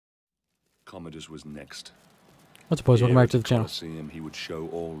Commodus was next. What's up, boys? Welcome back to the channel. Colosseum, he would show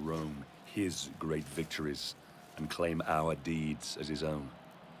all Rome his great victories and claim our deeds as his own.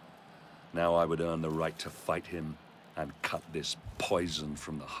 Now I would earn the right to fight him and cut this poison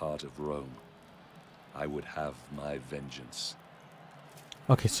from the heart of Rome. I would have my vengeance.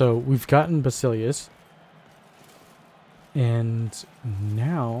 Okay, so we've gotten Basilius. And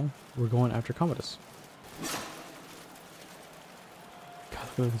now we're going after Commodus. God,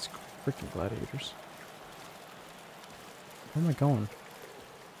 look at these freaking gladiators. Where am I going?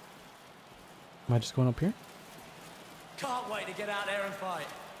 Am I just going up here? Can't wait to get out there and fight.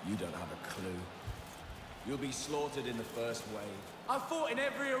 You don't have a clue. You'll be slaughtered in the first wave. I've fought in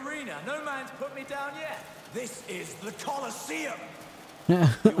every arena. No man's put me down yet. This is the Colosseum. You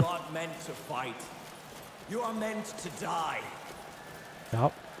aren't meant to fight. You are meant to die.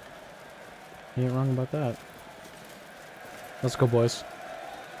 Yup. You ain't wrong about that. Let's go, boys.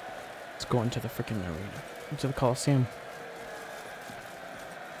 Let's go into the freaking arena. Into the Colosseum.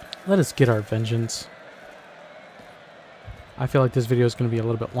 Let us get our vengeance. I feel like this video is going to be a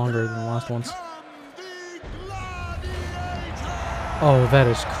little bit longer than the last ones. Oh, that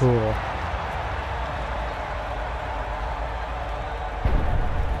is cool.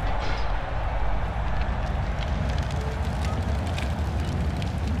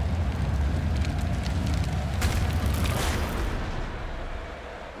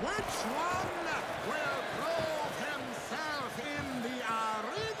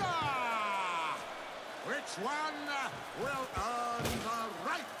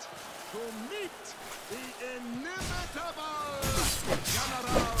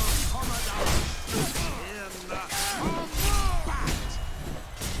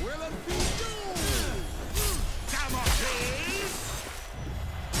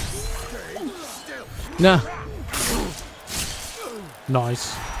 Nah.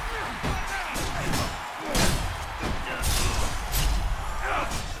 Nice.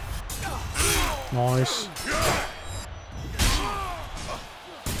 Nice.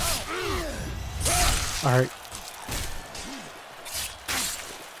 All right.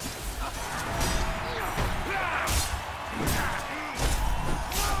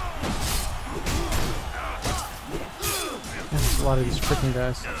 There's a lot of these freaking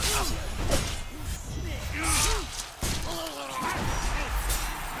guys.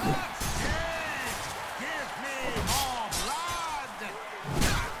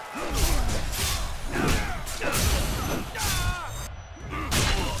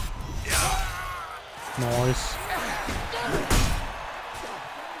 Nice.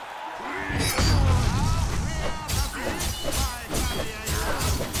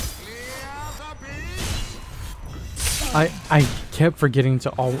 I kept forgetting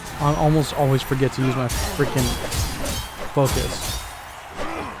to I almost always forget to use my freaking focus.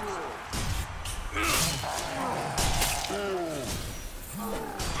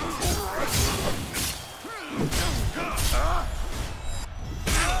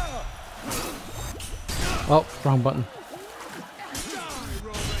 Oh, wrong button.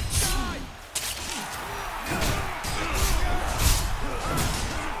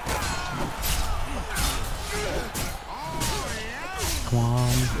 Come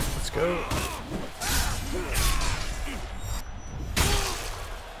on, let's go.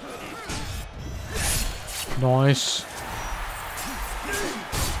 Nice.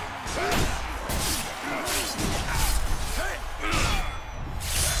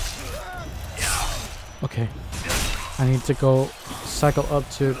 Okay, I need to go cycle up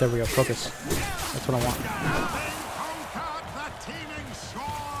to, there we go, focus. That's what I want. Conquered the teeming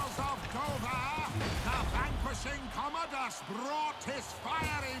shores of Dover, the vanquishing Commodus brought his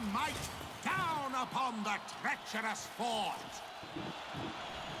fiery might down upon the treacherous fort.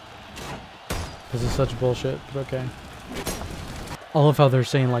 This is such bullshit, but okay. I love how they're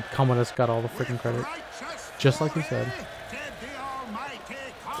saying like Commodus got all the freaking credit. Just like he said. Did the almighty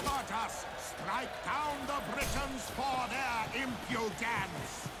Commodus strike down the Britons for their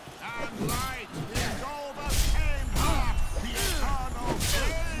impudence, and light in Dover came back the eternal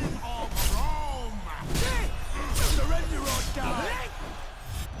flame of Rome. Surrender or die.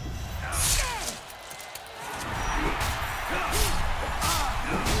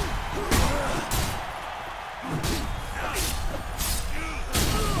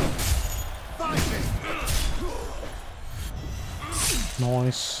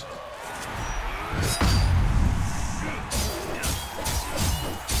 Nice.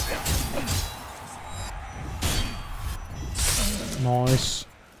 Nice.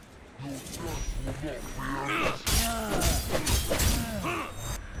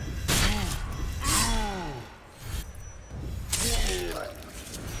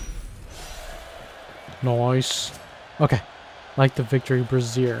 Nice. Okay. Like the victory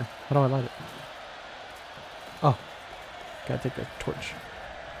brazier. How do I light it? Oh. Gotta take the torch.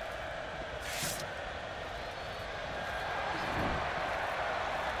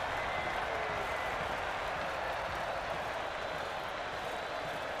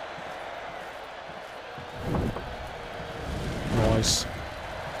 Nice.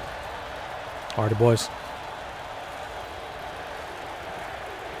 Alrighty, boys.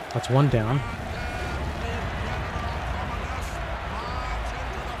 That's one down.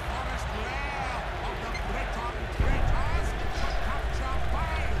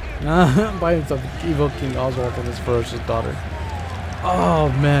 By himself, evil King Oswald and his ferocious daughter. Oh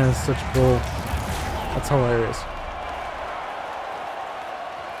man, it's such bull. That's hilarious.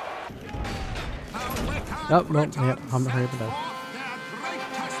 Oh, no, yeah, I'm hurry up and die.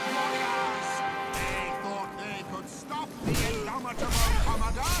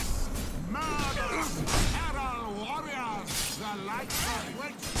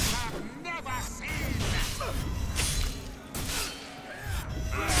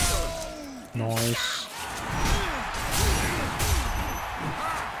 Nice.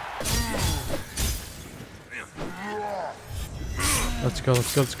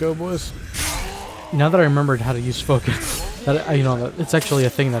 Let's go, boys. Now that I remembered how to use focus, that you know that it's actually a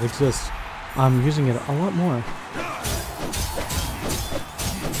thing that exists, I'm using it a lot more.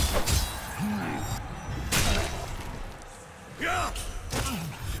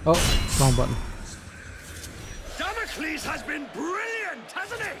 Oh, wrong button. Damocles has been brilliant,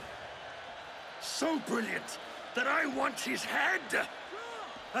 hasn't he? So brilliant that I want his head.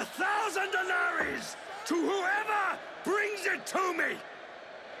 1,000 denaries to whoever brings it to me.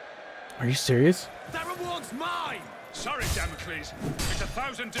 Are you serious? That reward's mine! Sorry, Damocles. It's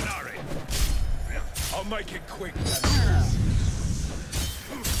 1,000 denarii. I'll make it quick.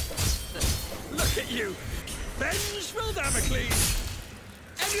 Look at you! Vengeful Damocles!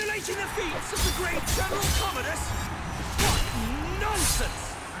 Emulating the feats of the great General Commodus? What nonsense!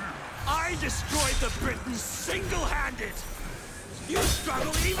 I destroyed the Britons single-handed! You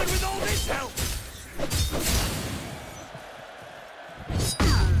struggle even with all this help!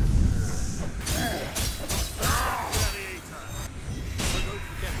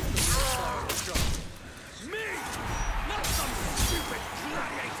 Me! Not some stupid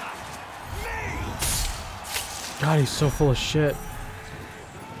gladiator! Me! God, he's so full of shit.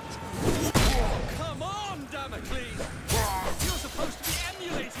 Come on, Damocles! You're supposed to be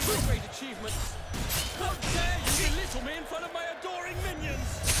emulating your great achievements! How dare you belittle me in front of my adoring minions!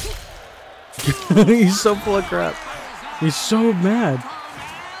 He's so full of crap. He's so mad.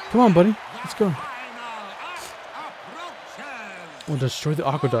 Come on, buddy. Let's go. We'll destroy the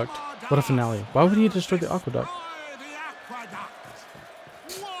aqueduct. What a finale. Why would he destroy the aqueduct?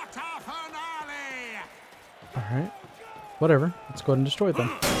 Alright. Whatever. Let's go ahead and destroy it then.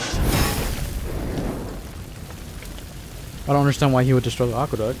 I don't understand why he would destroy the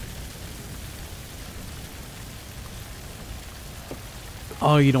aqueduct.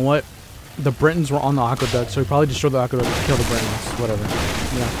 Oh, you know what? The Britons were on the aqueduct, so he probably destroyed the aqueduct to kill the Britons. Whatever.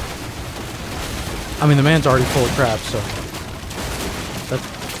 Yeah. I mean, the man's already full of crap, so...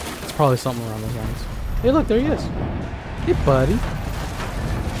 That's probably something around those lines. Hey, look, there he is. Hey, buddy.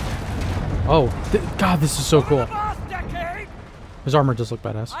 Oh, God, this is so cool. His armor does look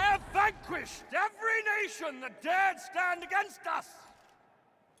badass. I have vanquished every nation that dared stand against us.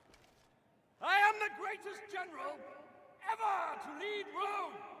 I am the greatest general ever to lead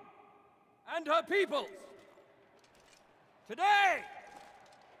Rome and her peoples. Today,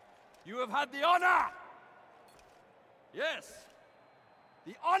 you have had the honor, yes,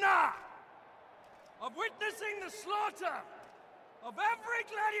 the honor of witnessing the slaughter of every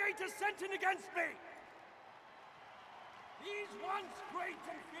gladiator sent in against me. These once great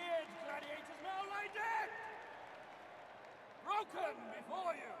and feared gladiators now lie dead, broken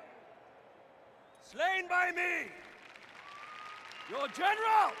before you, slain by me, your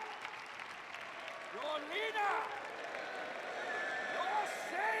general, your leader, your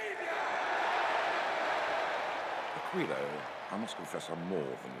savior. Aquilo, I must confess I'm more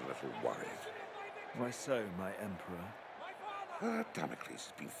than a little worried. Why so, my emperor? Damocles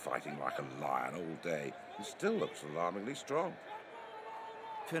has been fighting like a lion all day and still looks alarmingly strong.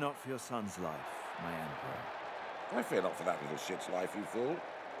 Fear not for your son's life, my emperor. I fear not for that little shit's life, you fool.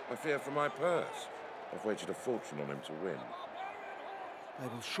 I fear for my purse. I've wagered a fortune on him to win. I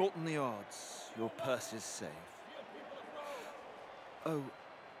will shorten the odds. Your purse is safe. Oh,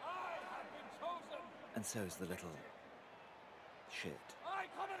 and so is the little shit. I,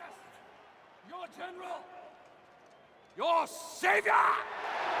 Commodus, your general, your savior!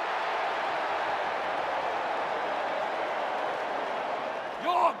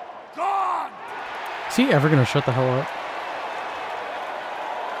 Is he ever gonna shut the hell up?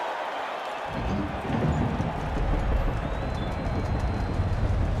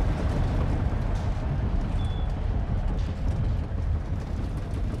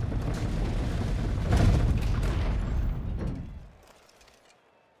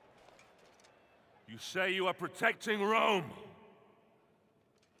 You say you are protecting Rome.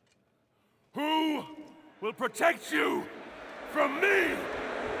 Who will protect you from me?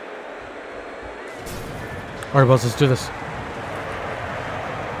 Alright, boss, let's do this.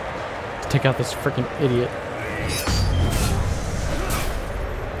 Let's take out this freaking idiot.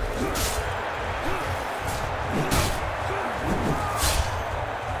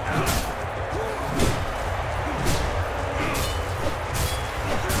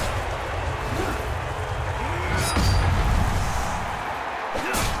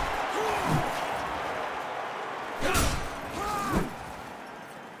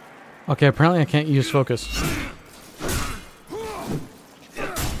 Okay, apparently I can't use focus.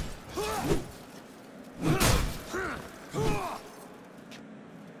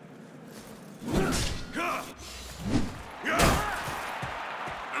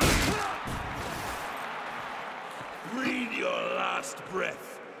 Breathe your last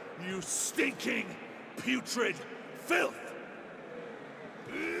breath, you stinking, putrid filth!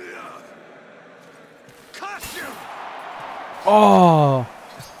 Curse you! Oh,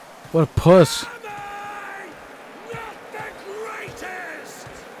 what a puss. Am I not the greatest?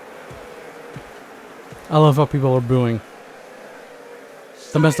 I love how people are booing.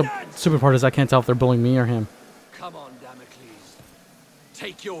 The messed up stupid part is I can't tell if they're bullying me or him. Come on, Damocles.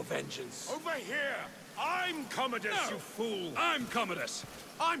 Take your vengeance. Over here! I'm Commodus, you fool! I'm Commodus!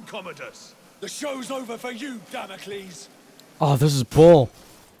 I'm Commodus! The show's over for you, Damocles. Oh, this is bull.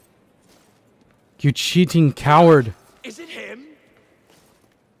 You cheating coward. Is it him?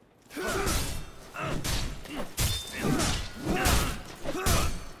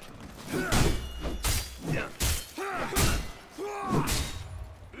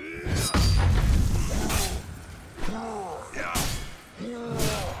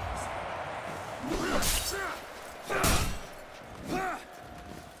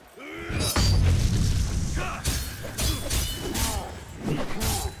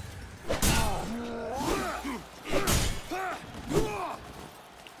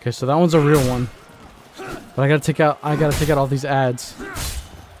 Okay, so that one's a real one. But I gotta take out all these ads.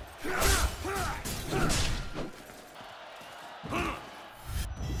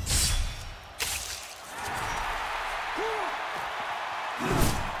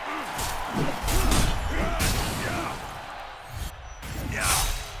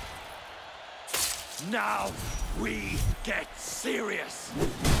 Now we get serious.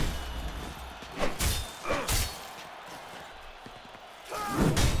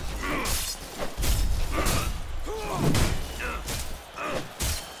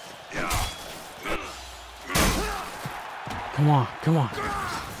 Come on, come on.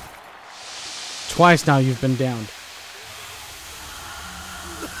 Twice now you've been downed.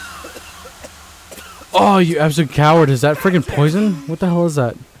 Oh, you absolute coward. Is that freaking poison? What the hell is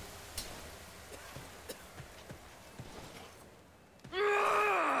that?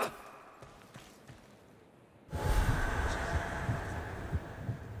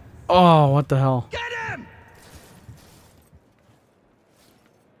 Oh, what the hell? Get him!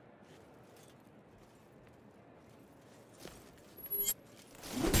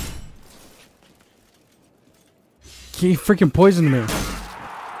 He freaking poisoned me.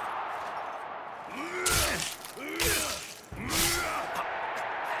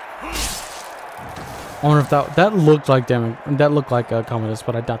 I wonder if that looked like Commodus,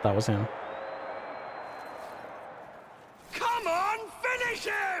 but I doubt that was him. Come on, finish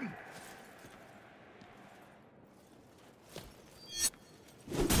him!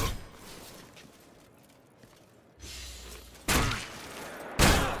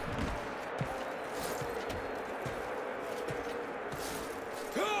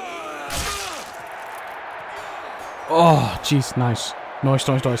 Oh, jeez, nice. Nice,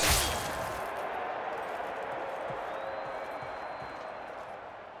 nice, nice.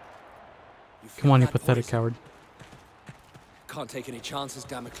 Come on, you pathetic coward. Can't take any chances,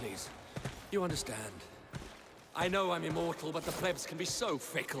 Damocles. You understand. I know I'm immortal, but the plebs can be so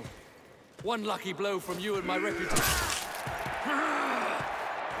fickle. One lucky blow from you and my reputation.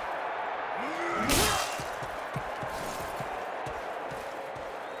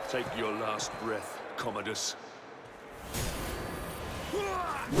 Take your last breath, Commodus.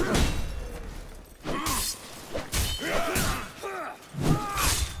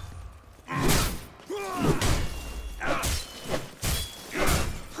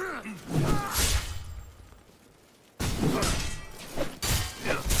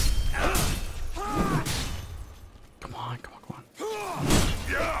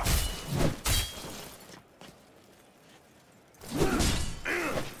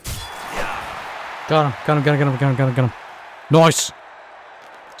 Got him. Nice!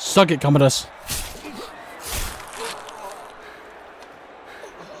 Suck it, Commodus.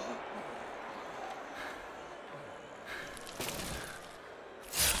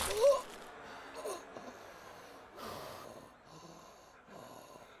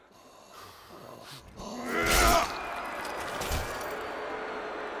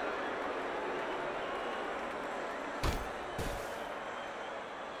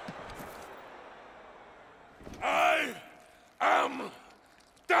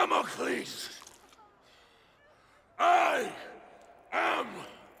 I am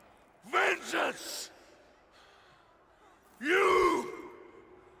vengeance! You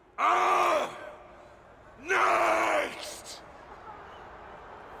are next!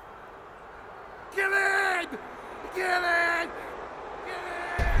 Kill it! Kill it!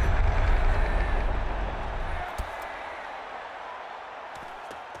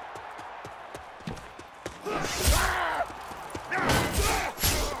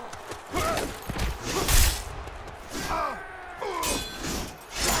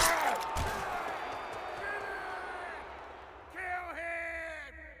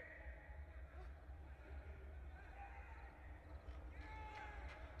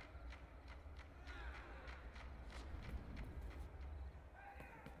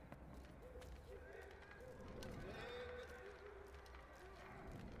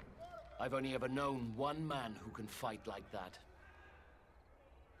 I've only ever known one man who can fight like that.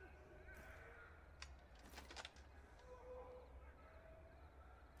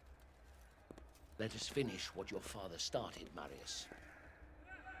 Let us finish what your father started, Marius.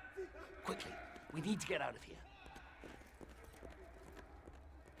 Quickly, we need to get out of here.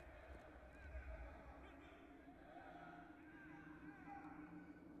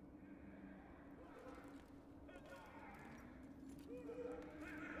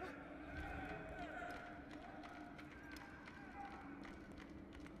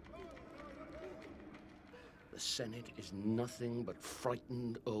 The Senate is nothing but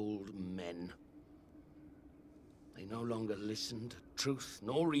frightened old men. They no longer listen to truth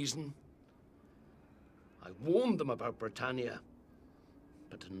nor reason. I warned them about Britannia,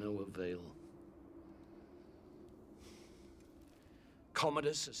 but to no avail.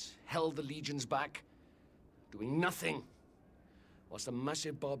 Commodus has held the legions back, doing nothing, whilst a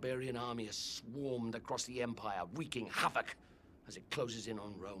massive barbarian army has swarmed across the Empire, wreaking havoc as it closes in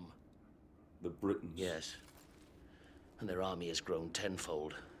on Rome. The Britons? Yes. And their army has grown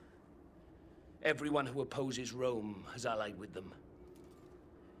tenfold. Everyone who opposes Rome has allied with them.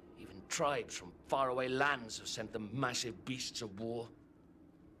 Even tribes from faraway lands have sent them massive beasts of war.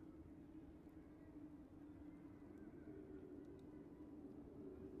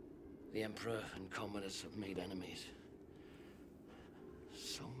 The Emperor and Commodus have made enemies.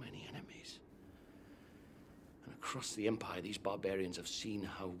 So many enemies. And across the Empire, these barbarians have seen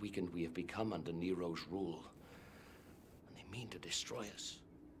how weakened we have become under Nero's rule. And they mean to destroy us.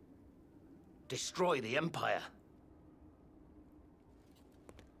 Destroy the Empire.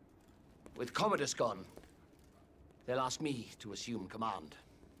 With Commodus gone, they'll ask me to assume command.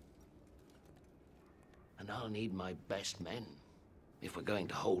 And I'll need my best men if we're going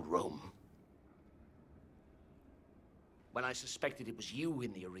to hold Rome. When I suspected it was you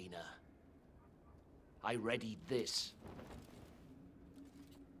in the arena, I readied this.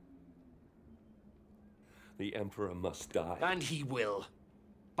 The Emperor must die. And he will.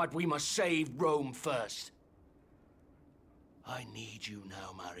 But we must save Rome first. I need you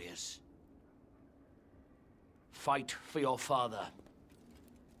now, Marius. Fight for your father.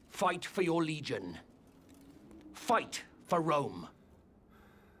 Fight for your legion. Fight for Rome.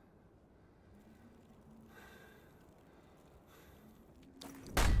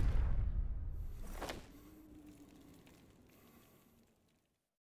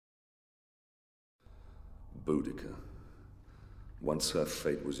 Boudica. Once her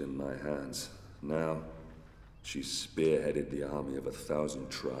fate was in my hands. Now, she spearheaded the army of 1,000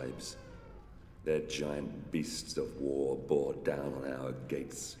 tribes. Their giant beasts of war bore down on our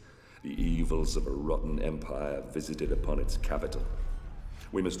gates. The evils of a rotten empire visited upon its capital.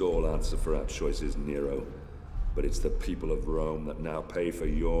 We must all answer for our choices, Nero. But it's the people of Rome that now pay for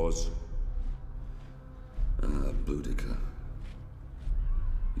yours. Ah, Boudica.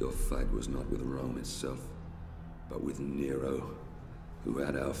 Your fight was not with Rome itself, but with Nero, who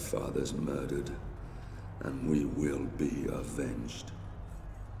had our fathers murdered, and we will be avenged.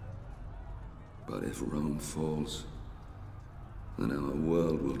 But if Rome falls, then our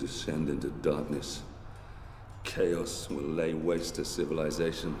world will descend into darkness. Chaos will lay waste to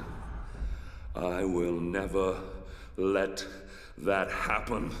civilization. I will never let that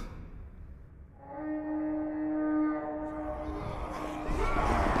happen.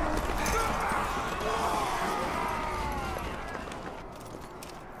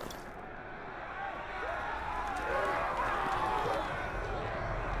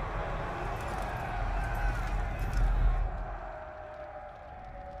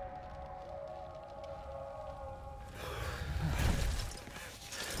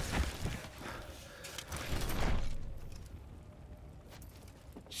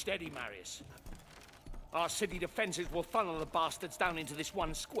 Steady, Marius. Our city defenses will funnel the bastards down into this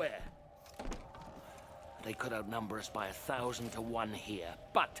one square. They could outnumber us by 1,000 to 1 here,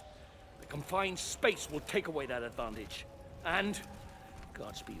 but the confined space will take away that advantage. And,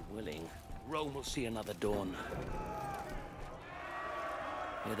 Gods be willing, Rome will see another dawn.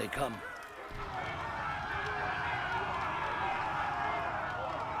 Here they come.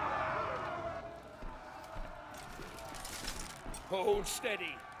 Hold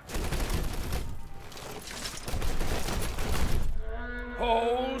steady.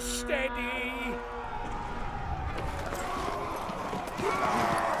 Hold steady.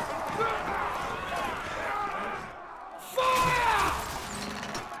 Fire!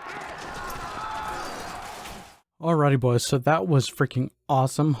 Alrighty, boys. So that was freaking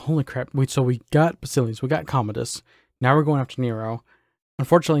awesome. Holy crap. So we got Basilius. We got Commodus. Now we're going after Nero.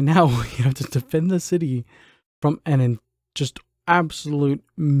 Unfortunately, now we have to defend the city from just absolute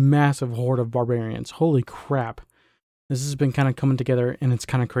massive horde of barbarians. Holy crap. This has been kind of coming together and it's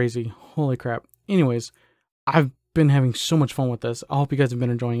kind of crazy. Holy crap. Anyways, I've been having so much fun with this. I hope you guys have been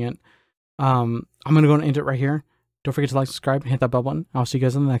enjoying it. I'm going to go and end it right here. Don't forget to like, subscribe, hit that bell button. I'll see you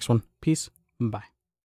guys in the next one. Peace. Bye.